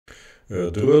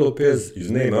The Ruy Lopez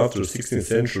is named after 16th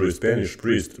century Spanish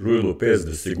priest Ruy Lopez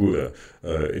de Segura.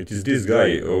 It is this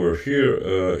guy over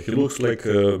here. He looks like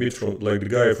a bit like the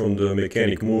guy from the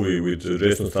Mechanic movie with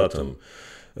Jason Statham.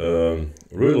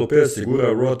 Ruy Lopez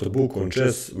Segura wrote a book on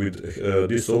chess with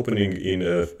this opening in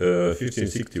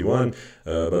 1561,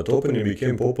 but opening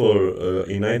became popular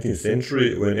in 19th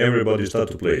century when everybody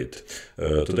started to play it.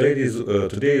 Today is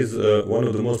one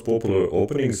of the most popular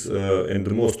openings and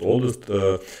the most oldest.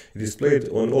 It is played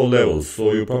on all levels,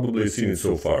 so you've probably seen it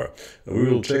so far. We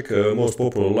will check most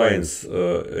popular lines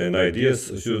and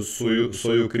ideas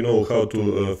so you can know how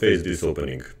to face this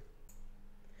opening.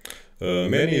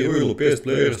 Many Ruy Lopez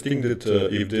players think that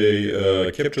if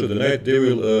they capture the knight, they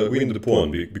will win the pawn,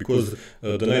 because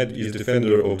the knight is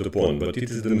defender of the pawn. But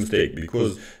it is the mistake,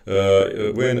 because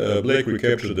when black will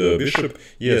capture the bishop,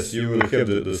 yes, you will have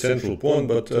the central pawn,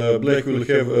 but black will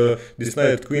have this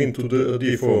knight queen to the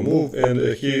d4 move, and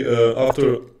he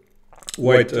after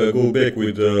white go back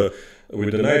with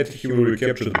the knight, he will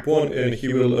recapture the pawn, and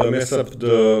he will mess up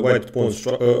the white pawn's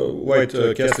white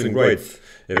castling rights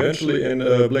eventually, and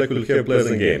black will have a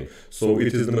pleasant game. So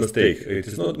it is the mistake. It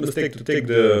is not a mistake to take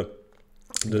the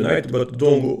knight, but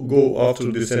don't go after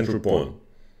the central pawn.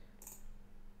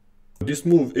 This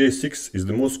move a6 is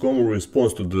the most common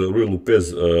response to the Ruy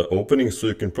Lopez opening, so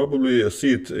you can probably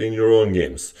see it in your own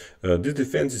games. This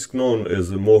defense is known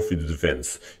as a morphed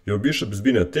defense. Your bishop has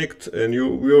been attacked, and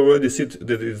we already see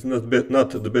that it is not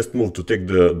the best move to take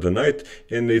the knight,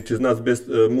 and it is not the best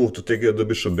move to take the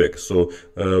bishop back. So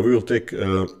we will take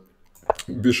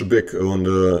bishop back on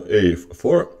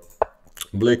a4.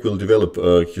 Black will develop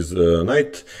his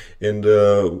knight, and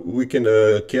we can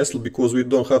castle, because we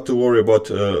don't have to worry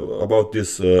about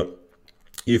this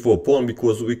e4 pawn,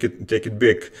 because we can take it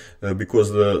back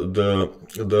because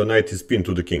the knight is pinned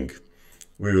to the king.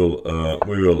 We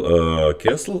will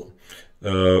castle.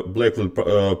 Black will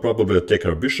probably attack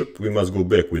our bishop. We must go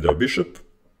back with our bishop.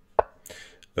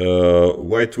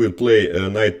 White will play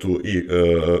knight to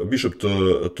bishop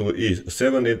to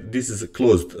e7. This is a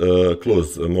closed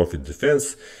morphed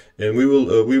defense, and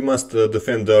we must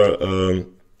defend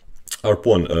our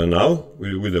pawn now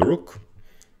with a rook.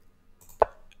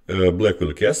 Black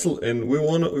will castle, and we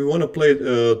wanna play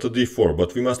to d4,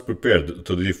 but we must prepare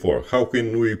to d4. How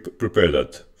can we prepare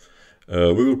that?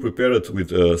 We will prepare it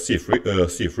with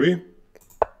c3.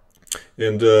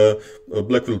 And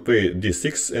black will play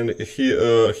d6, and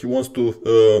he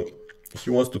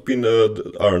wants to pin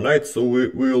our knight, so we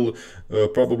will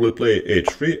probably play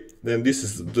h3. Then this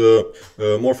is the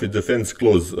morphed defense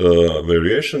close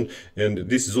variation, and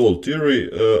this is all theory.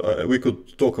 We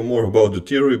could talk more about the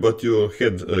theory, but your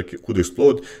head could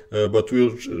explode. But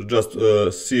we'll just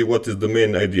see what is the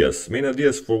main ideas. Main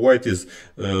ideas for white is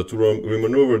to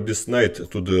remaneuver this knight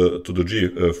to the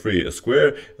g3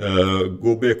 square,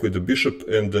 go back with the bishop,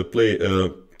 and play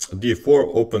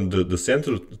d4, open the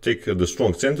center, take the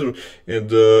strong center,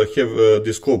 and have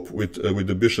this scope with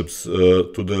the bishops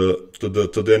to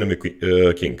the enemy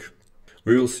king.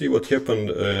 We will see what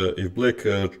happened if black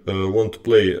want to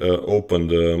play open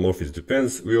the morphed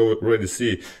defense. We already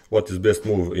see what is best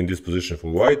move in this position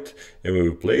for white, and we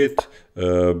will play it.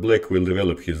 Black will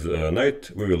develop his knight.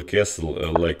 We will castle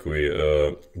like we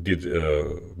did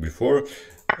before,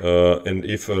 and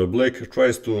if black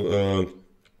tries to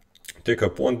take a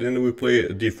pawn, then we play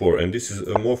d4, and this is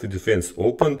a morphed defense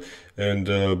open, and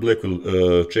black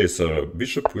will chase our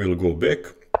bishop. We will go back.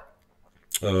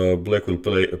 Black will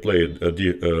play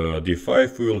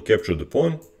d5. We will capture the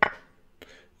pawn.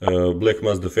 Black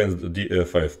must defend the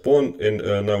d5 pawn, and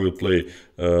now we'll play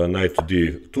knight to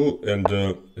d2, and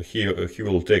he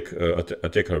will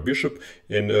attack our bishop,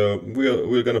 and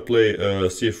we're gonna play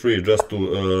c3 just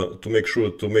to make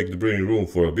sure to make the breathing room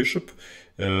for a bishop.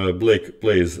 Black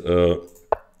plays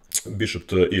bishop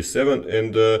to e7,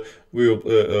 and we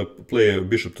will play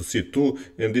bishop to c2,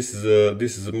 and this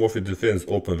is a morphed defense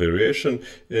open variation,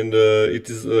 and it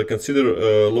is considered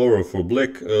lower for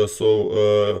black,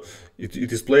 so it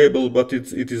is playable, but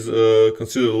it is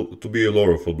considered to be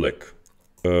lower for black.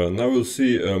 Now we'll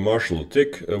see martial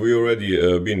attack. We already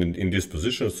been in this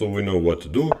position, so we know what to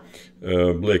do.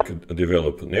 Black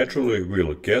develop naturally.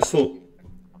 We'll castle,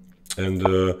 and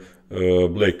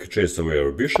black chase away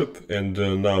our bishop, and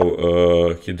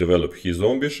now he developed his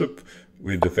own bishop.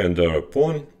 We defend our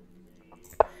pawn.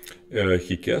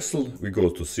 he castled, we go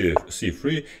to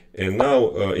c3, and now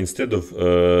instead of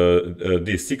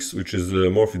d6, which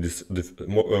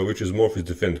is Morphy's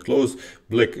defend close,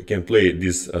 black can play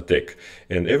this attack.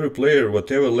 And every player,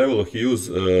 whatever level he use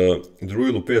the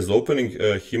Ruy Lopez opening,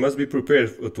 he must be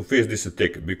prepared to face this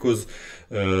attack, because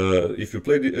if you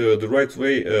play the right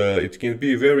way, it can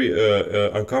be very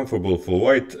uncomfortable for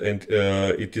white, and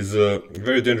it is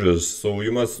very dangerous, so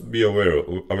you must be aware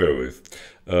of it.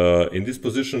 In this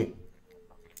position,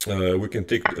 we can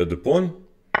take the pawn,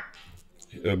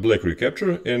 black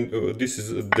recapture, and this is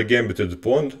the gambited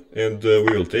pawn, and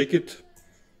we will take it.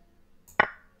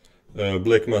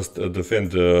 Black must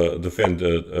defend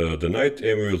the knight,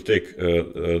 and we will take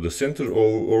the center,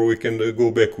 or we can go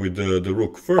back with the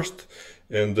rook first,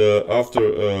 and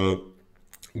after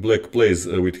black plays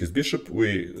with his bishop,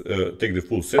 we take the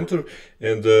full center,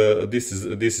 and this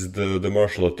is the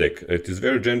martial attack. It is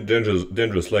very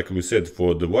dangerous, like we said,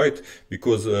 for the white,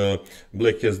 because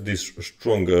black has these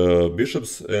strong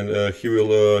bishops, and he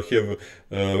will have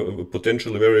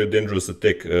potentially very dangerous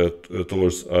attack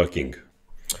towards our king.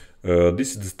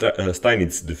 This is the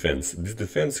Steinitz defense. This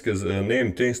defense has a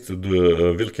name thanks to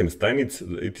the Wilhelm Steinitz.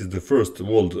 It is the first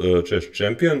world chess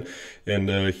champion, and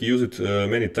he used it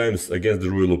many times against the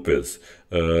Ruy Lopez.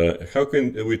 How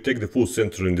can we take the full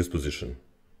center in this position?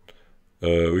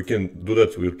 We can do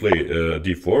that. We'll play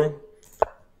d4.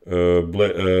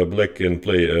 Black can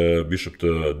play bishop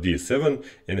to d7.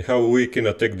 And how we can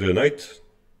attack the knight?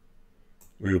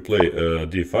 We will play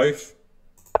d5.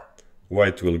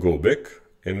 White will go back,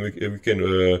 and we can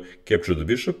capture the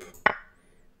bishop.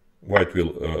 Black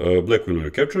will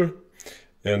recapture,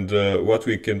 and what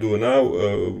we can do now,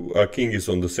 our king is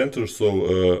on the center, so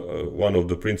one of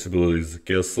the principles is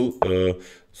castle,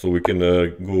 so we can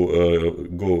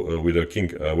go with our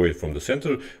king away from the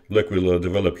center. Black will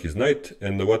develop his knight,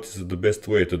 and what is the best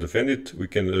way to defend it? We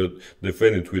can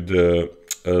defend it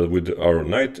with our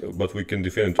knight, but we can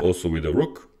defend it also with a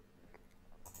rook.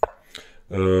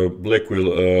 Black will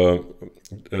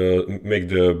make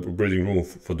the breathing room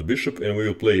for the bishop, and we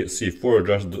will play c4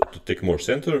 just to take more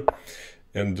center.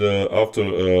 And after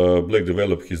black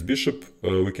develop his bishop,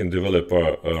 we can develop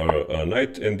our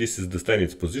knight, and this is the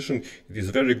Steinitz position. It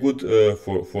is very good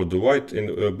for the white,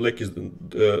 and black is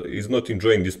not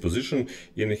enjoying this position,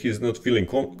 and he is not feeling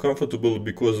comfortable,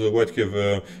 because white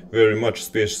have very much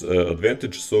space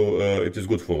advantage, so it is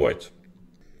good for white.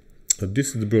 This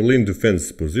is the Berlin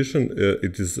defense position.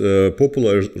 It is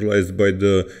popularized by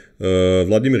the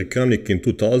Vladimir Kramnik in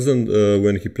 2000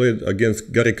 when he played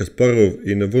against Garry Kasparov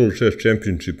in a World Chess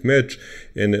Championship match,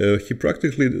 and he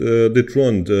practically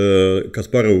dethroned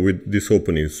Kasparov with this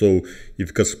opening. So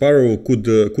if Kasparov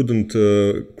couldn't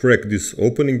crack this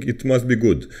opening, it must be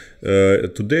good.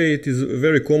 Today it is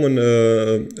very common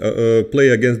play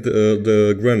against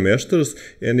the grandmasters,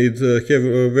 and it have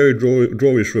a very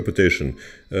drawish reputation.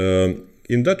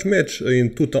 In that match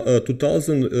in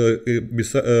 2000,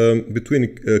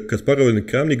 between Kasparov and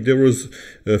Kramnik, there was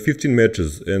 15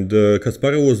 matches, and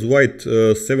Kasparov was white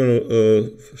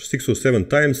 6 or 7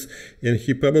 times, and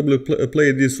he probably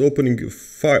played this opening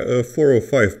 4 or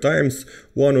 5 times.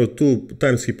 1 or 2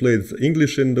 times he played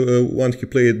English, and one he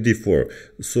played d4.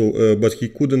 So, but he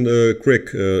couldn't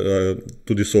crack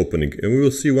to this opening. And we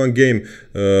will see one game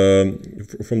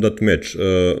from that match.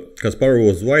 Kasparov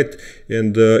was white,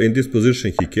 and in this position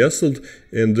he castled,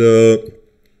 and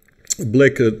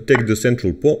black take the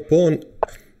central pawn.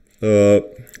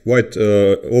 White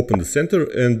opened the center,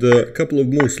 and a couple of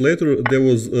moves later there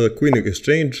was a queen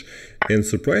exchange, and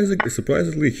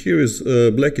surprisingly here is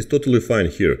black is totally fine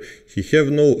here. He have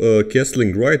no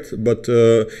castling right, but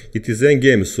it is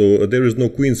endgame, so there is no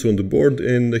queens on the board,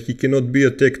 and he cannot be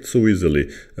attacked so easily.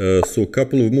 So a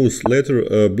couple of moves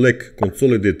later, black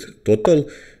consolidate total,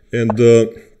 and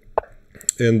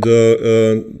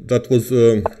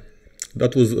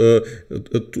that was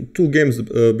 2 games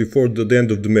before the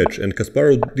end of the match, and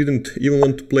Kasparov didn't even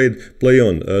want to play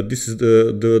on. This is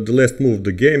the last move of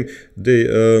the game. They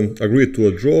agreed to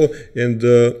a draw, and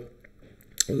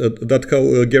that's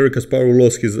how Garry Kasparov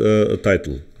lost his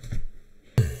title.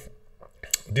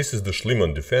 This is the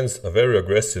Schliemann defense, a very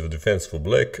aggressive defense for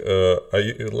black.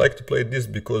 I like to play this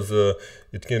because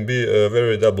it can be a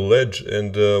very double edge,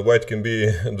 and white can be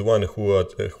the one who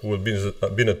will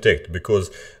been attacked,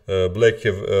 because black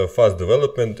have fast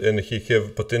development, and he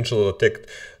have potential attack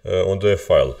on the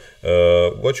f-file.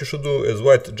 What you should do as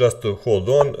white, just to hold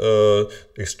on,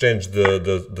 exchange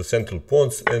the central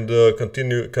pawns, and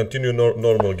continue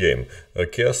normal game.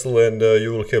 Castle, and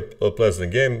you will have a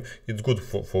pleasant game. It's good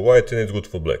for white, and it's good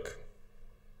for black.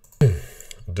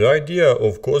 The idea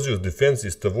of cautious defense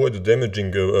is to avoid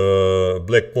damaging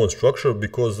black pawn structure,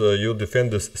 because you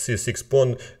defend the c6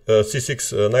 pawn,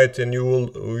 c6 knight, and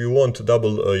you won't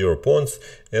double your pawns,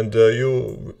 and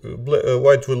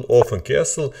white will often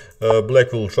castle,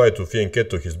 black will try to fianchetto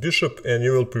to his bishop, and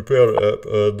you will prepare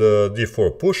the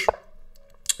d4 push.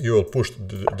 You will push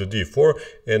the d4,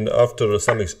 and after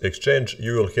some exchange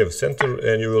you will have center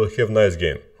and you will have nice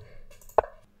game.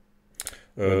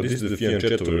 This is the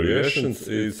fianchetto variation.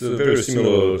 It's very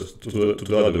similar to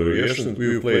the other variation. We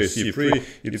will play c3.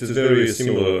 It's very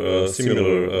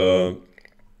similar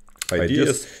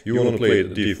ideas. You want to play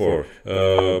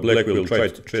d4. Black will try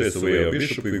to chase away our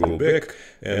bishop. We go back,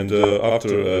 and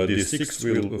after d6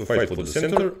 we'll fight for the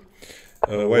center.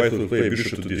 White will play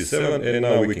bishop to d7, and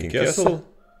now we can castle,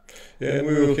 and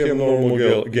we will have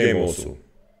normal game also.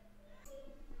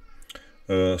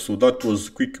 So that was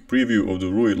a quick preview of the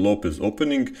Ruy Lopez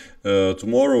opening.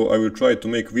 Tomorrow I will try to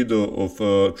make video of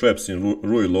traps in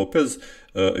Ruy Lopez.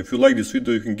 If you like this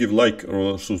video, you can give like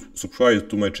or subscribe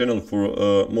to my channel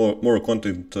for more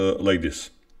content like this.